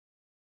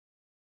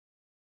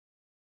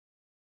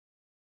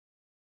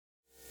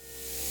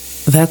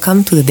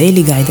Welcome to the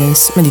Daily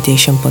Guidance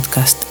Meditation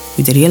Podcast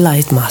with the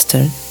Realized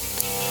Master.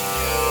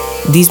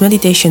 These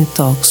meditation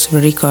talks were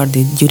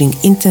recorded during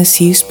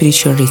intensive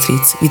spiritual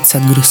retreats with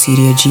Sadhguru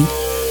Siriyaji.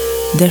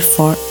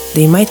 Therefore,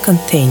 they might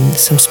contain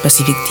some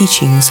specific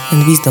teachings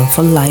and wisdom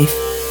for life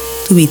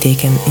to be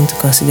taken into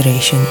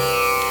consideration.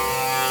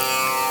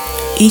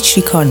 Each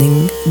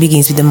recording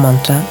begins with a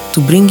mantra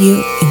to bring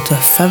you into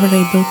a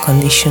favorable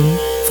condition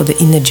for the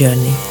inner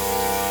journey.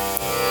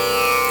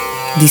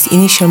 This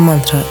initial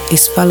mantra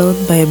is followed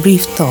by a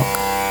brief talk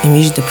in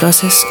which the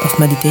process of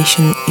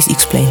meditation is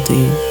explained to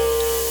you.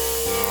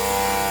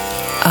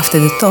 After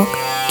the talk,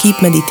 keep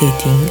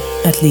meditating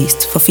at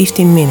least for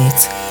 15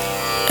 minutes,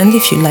 and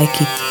if you like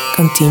it,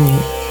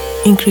 continue,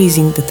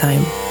 increasing the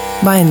time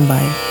by and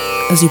by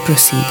as you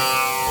proceed.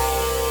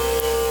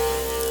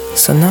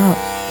 So now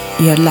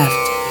you are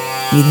left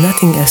with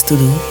nothing else to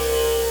do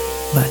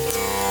but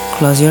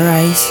close your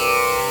eyes,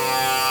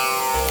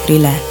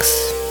 relax,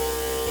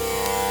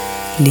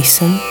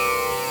 listen,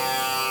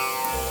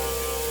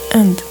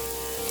 and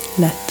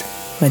let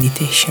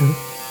meditation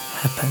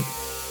happen.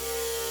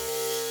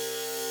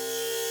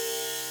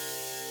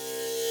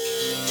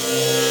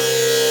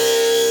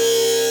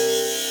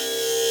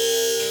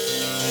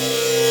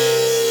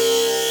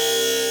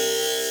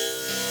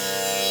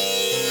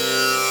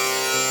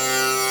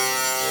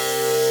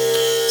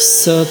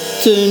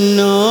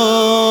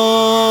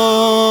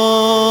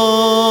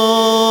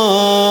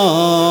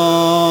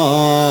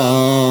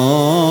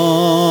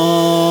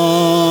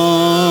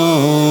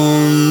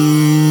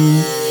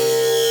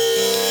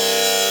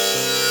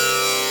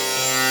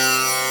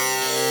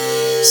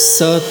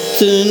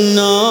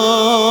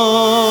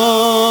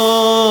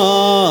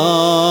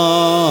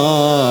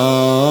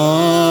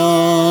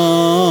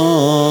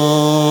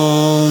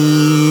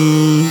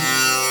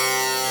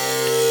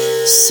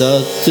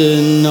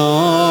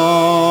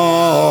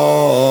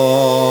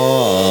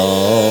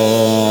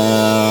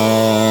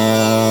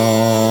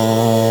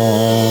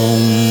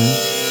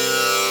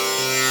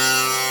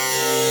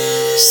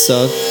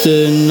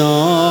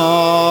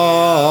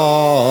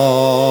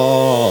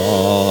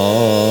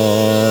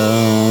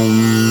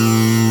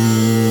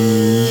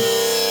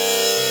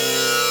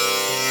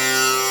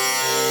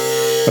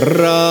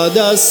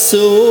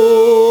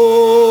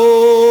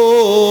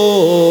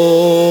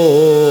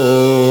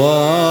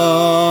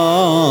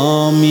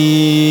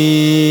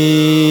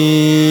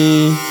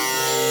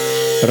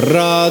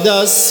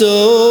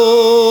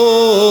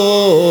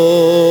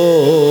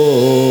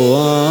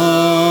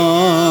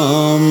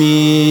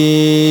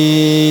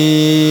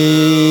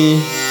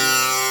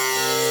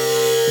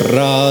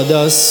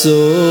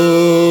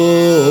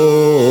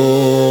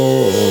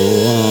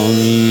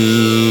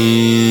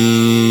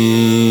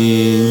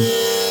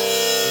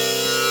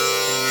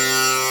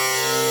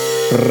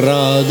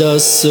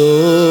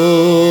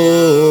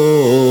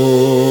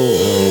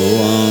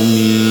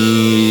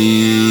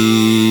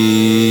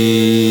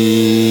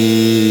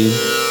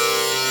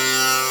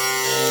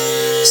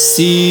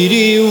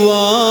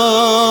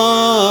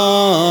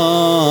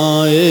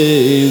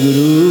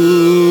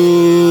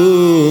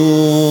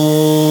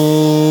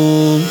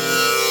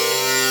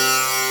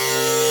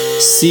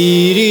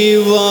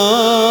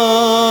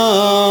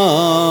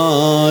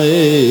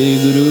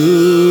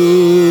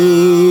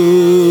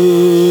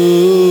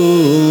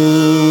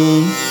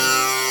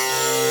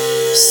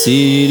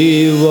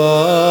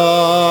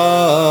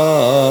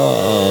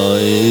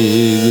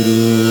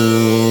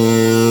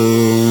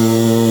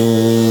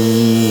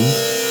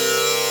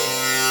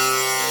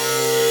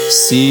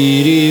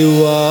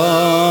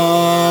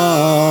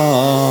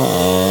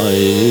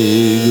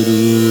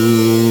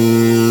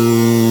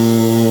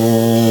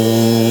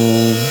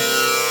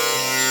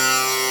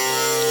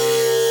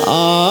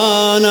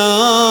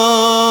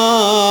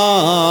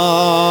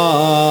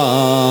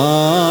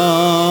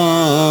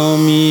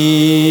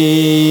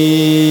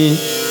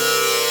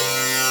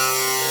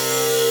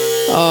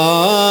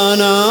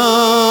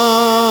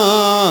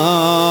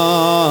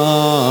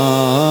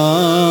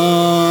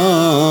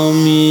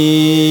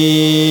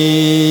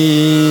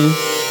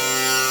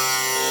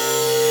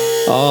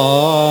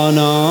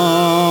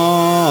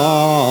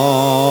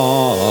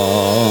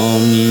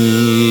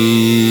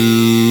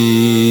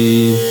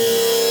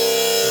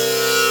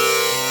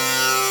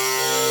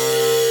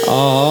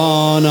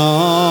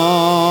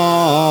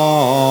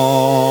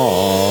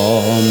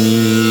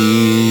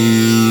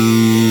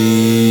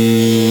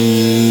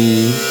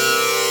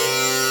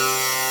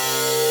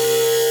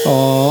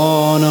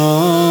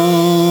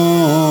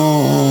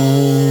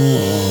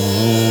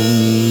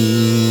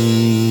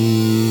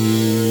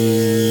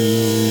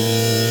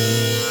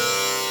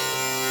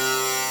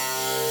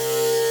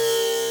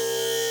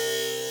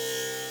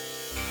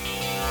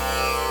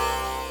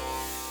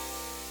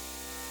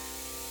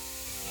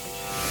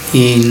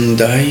 In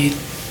thy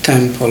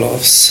temple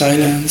of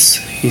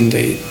silence, in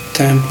the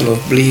temple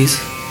of bliss,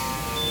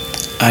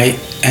 I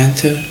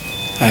enter,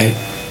 I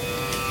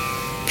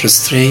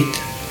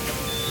prostrate,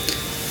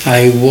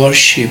 I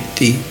worship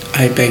thee,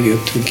 I beg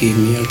you to give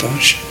me your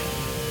darshan.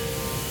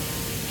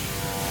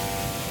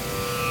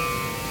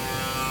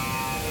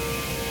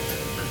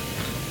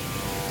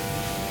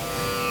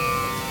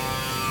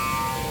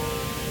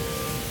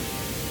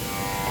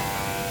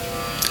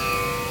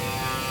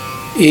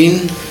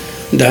 In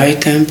thy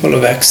temple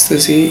of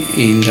ecstasy,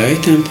 in thy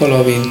temple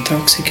of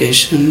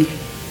intoxication,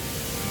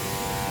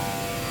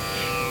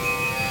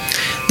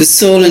 the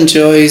soul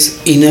enjoys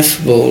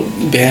ineffable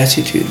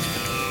beatitude.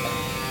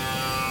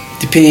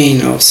 The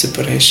pain of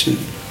separation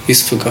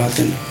is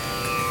forgotten.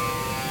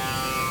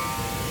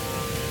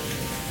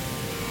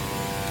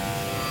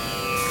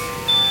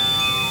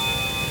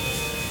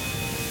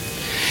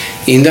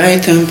 In thy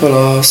temple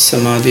of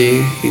samadhi,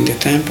 in the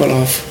temple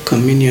of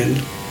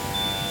communion,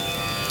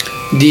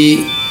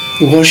 the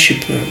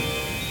worshipper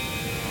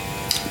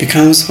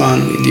becomes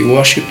one with the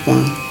worshipped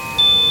one.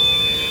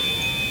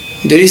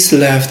 There is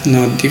left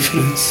no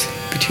difference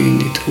between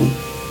the two.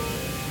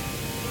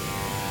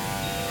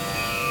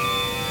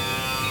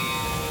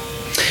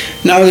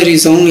 Now there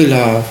is only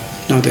love,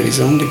 now there is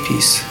only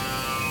peace.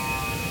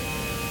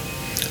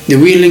 The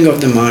wheeling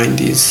of the mind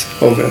is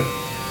over.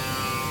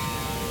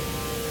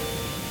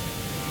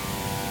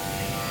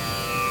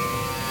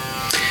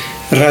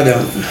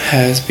 Radha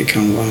has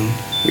become one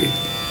with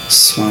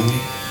Swami.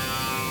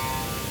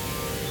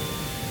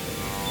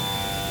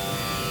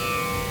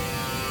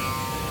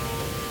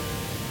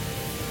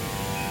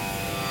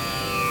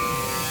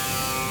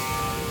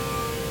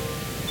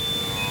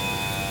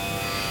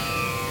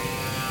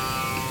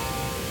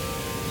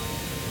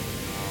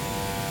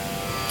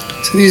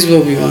 So this is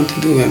what we want to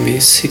do when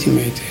we sit in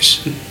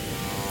meditation.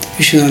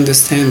 We should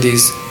understand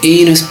this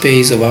inner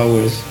space of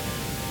ours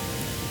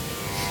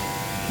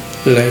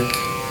like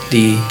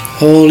the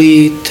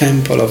holy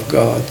temple of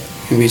God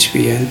in which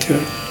we enter.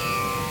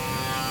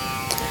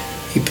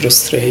 We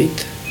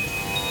prostrate,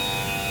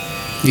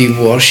 we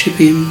worship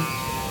Him,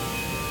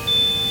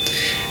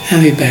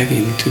 and we beg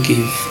Him to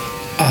give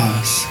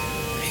us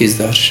His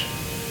darshan.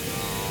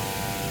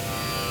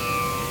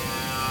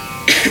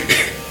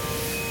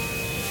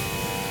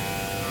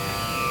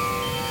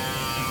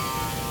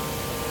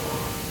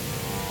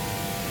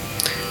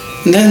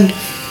 And then,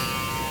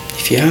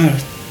 if you are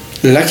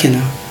lucky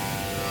enough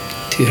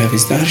to have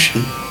His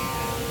darshan,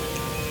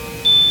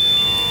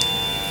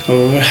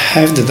 or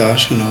have the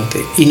darshan of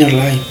the inner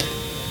light,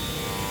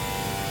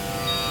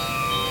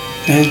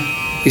 then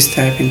we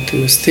step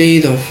into a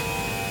state of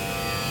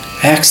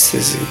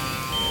ecstasy,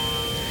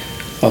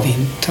 of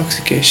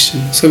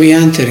intoxication. So we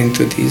enter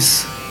into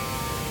this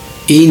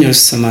inner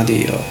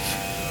samadhi of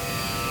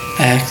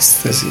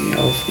ecstasy,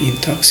 of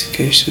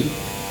intoxication,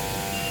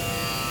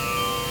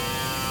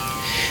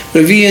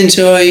 where we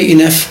enjoy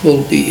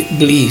ineffable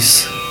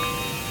bliss,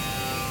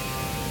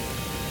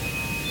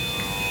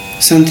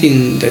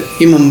 something that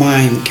human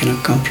mind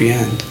cannot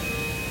comprehend,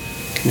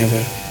 can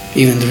never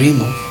even dream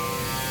of.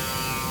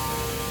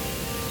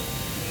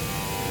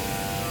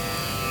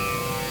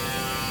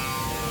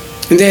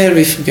 And there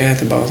we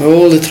forget about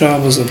all the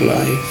troubles of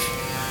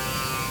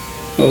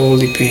life, all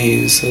the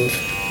pains of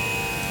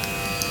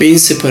being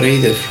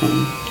separated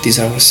from this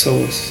our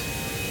source.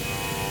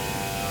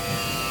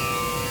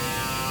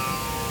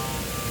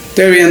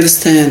 There we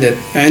understand that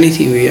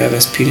anything we have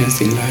experienced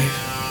in life,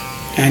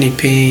 any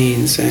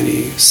pains,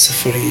 any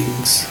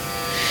sufferings,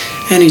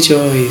 any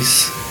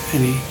joys,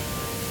 any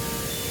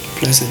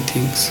pleasant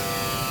things,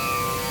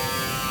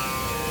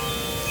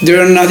 they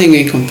are nothing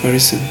in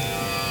comparison.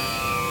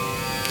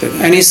 That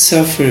any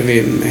suffering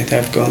we might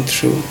have gone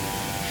through,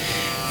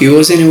 it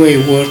was anyway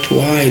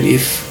worthwhile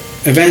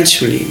if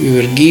eventually we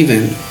were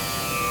given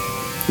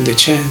the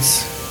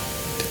chance,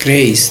 the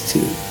grace to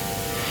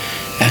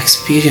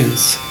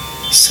experience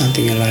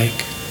something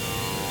alike.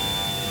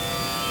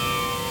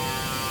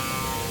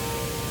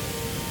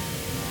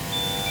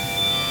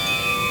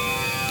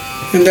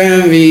 And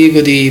then we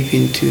go deep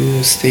into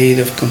a state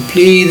of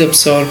complete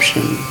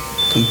absorption,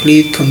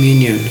 complete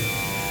communion,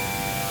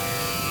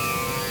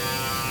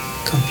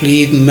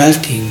 complete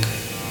melting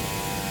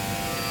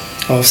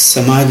of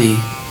samadhi,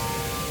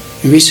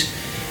 in which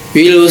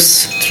we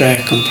lose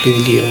track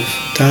completely of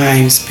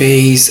time,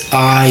 space,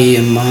 I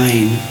and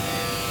mine.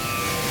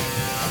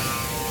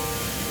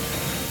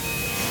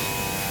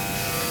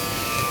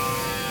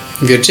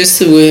 We are just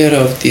aware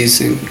of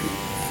this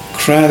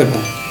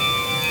incredible,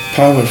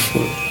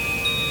 powerful,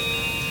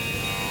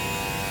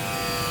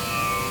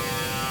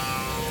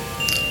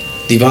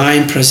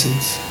 divine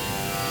presence.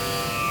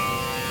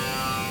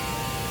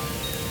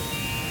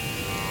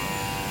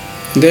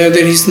 There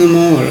is no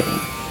more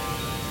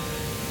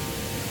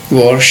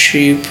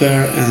worshipper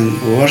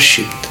and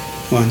worshipped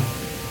one.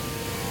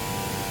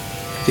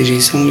 There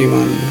is only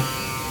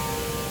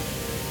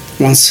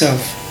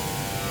oneself,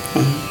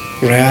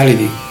 one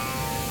reality.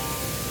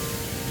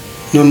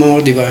 No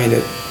more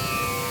divided.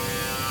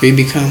 We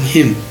become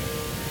Him,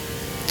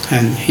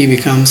 and He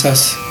becomes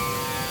us.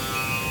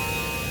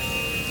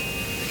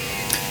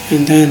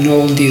 And then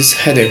all this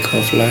headache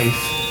of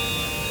life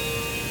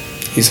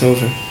is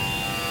over.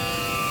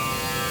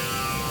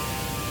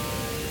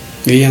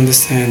 We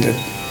understand that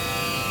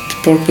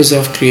the purpose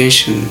of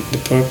creation,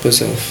 the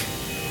purpose of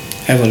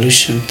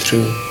evolution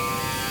through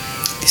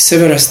the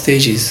several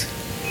stages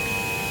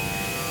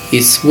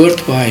is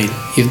worthwhile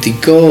if the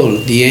goal,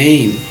 the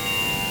aim,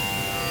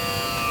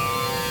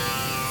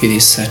 it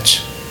is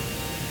such.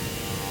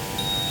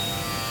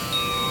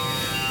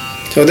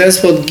 So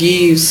that's what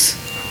gives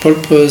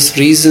purpose,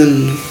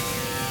 reason,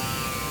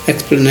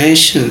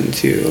 explanation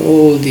to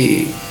all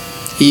the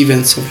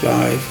events of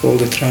life, all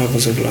the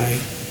troubles of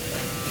life,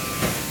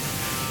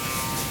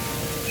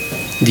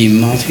 the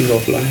motive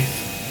of life.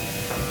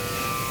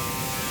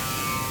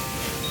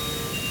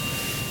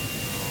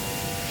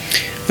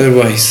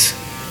 Otherwise,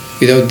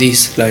 without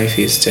this, life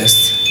is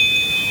just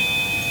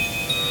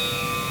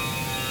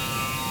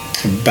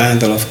a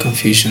bundle of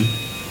confusion,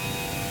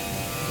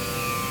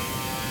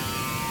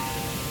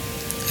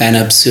 an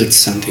absurd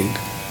something.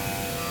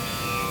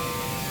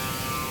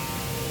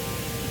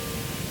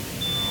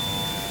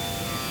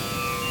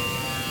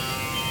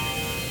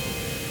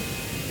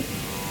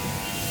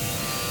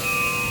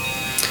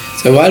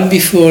 So while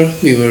before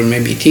we were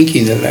maybe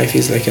thinking that life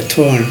is like a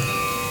thorn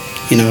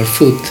in our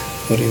foot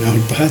or in our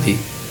body,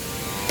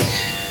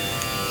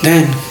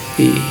 then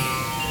we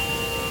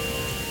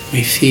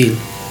may feel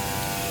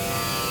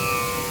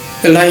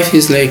that life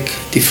is like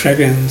the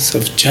fragrance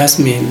of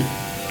jasmine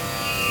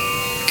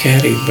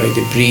carried by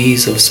the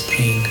breeze of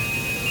spring.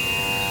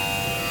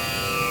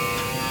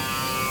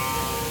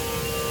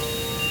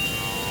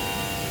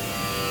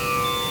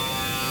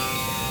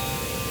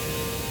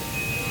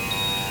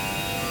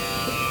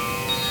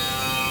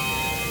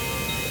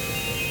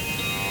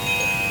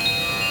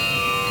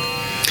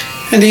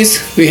 And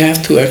this, we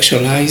have to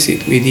actualize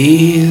it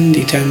within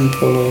the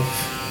temple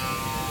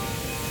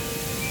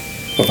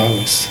of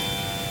ours,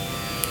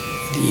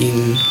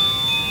 within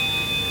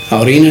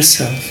our inner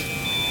self.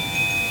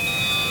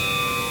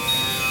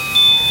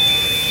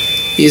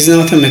 It's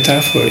not a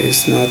metaphor,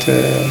 it's not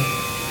a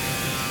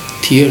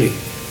theory,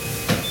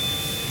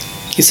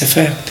 it's a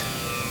fact.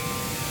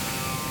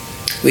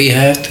 We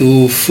have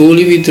to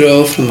fully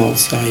withdraw from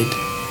outside,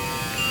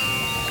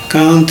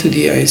 come to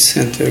the eye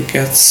center,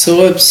 get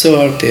so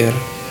absorbed there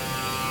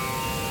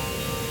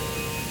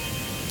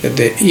that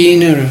the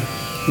inner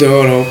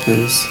door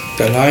opens,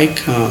 the light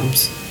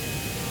comes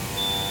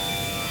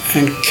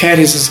and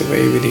carries us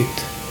away with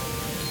it.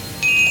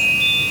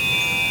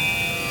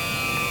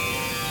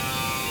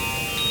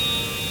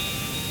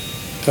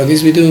 So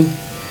this we do.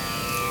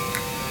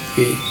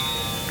 We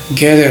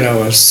gather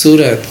our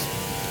surat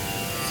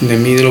in the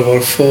middle of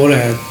our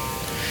forehead,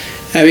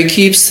 and we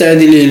keep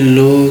steadily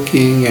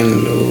looking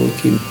and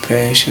looking,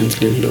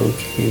 patiently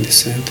looking in the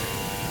center.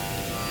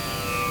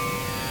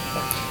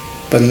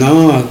 But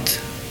not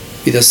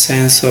with a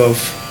sense of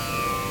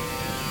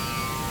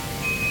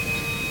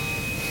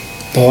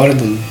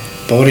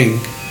boring.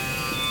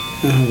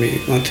 No,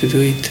 we want to do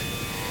it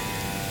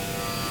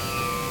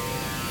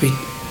with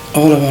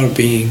all of our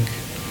being.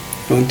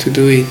 We want to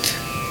do it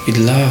with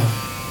love.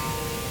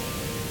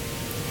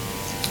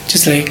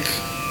 Just like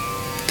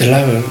the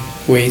lover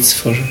waits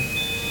for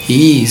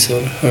his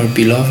or her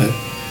beloved,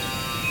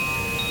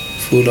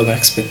 full of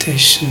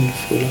expectation,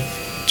 full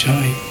of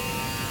joy.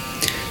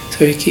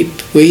 So we keep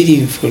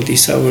waiting for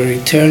this our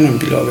eternal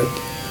beloved.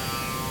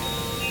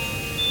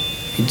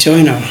 We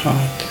join our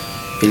heart,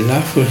 we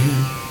love for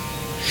him,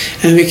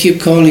 and we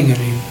keep calling on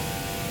him.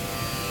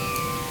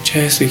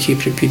 Just we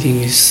keep repeating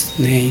his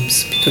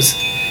names because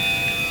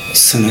it's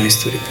so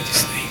nice to repeat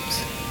his names.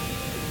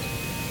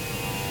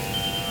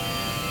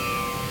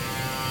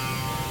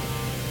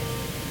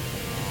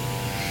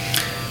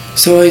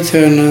 So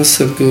eternal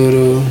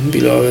Sadguru,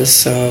 beloved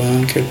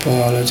Savan,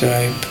 Kirpala,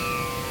 Jaip,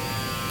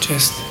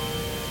 just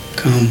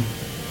come,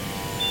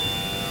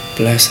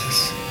 bless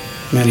us,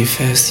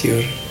 manifest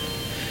your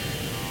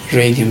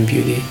radiant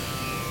beauty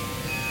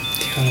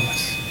to all of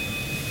us.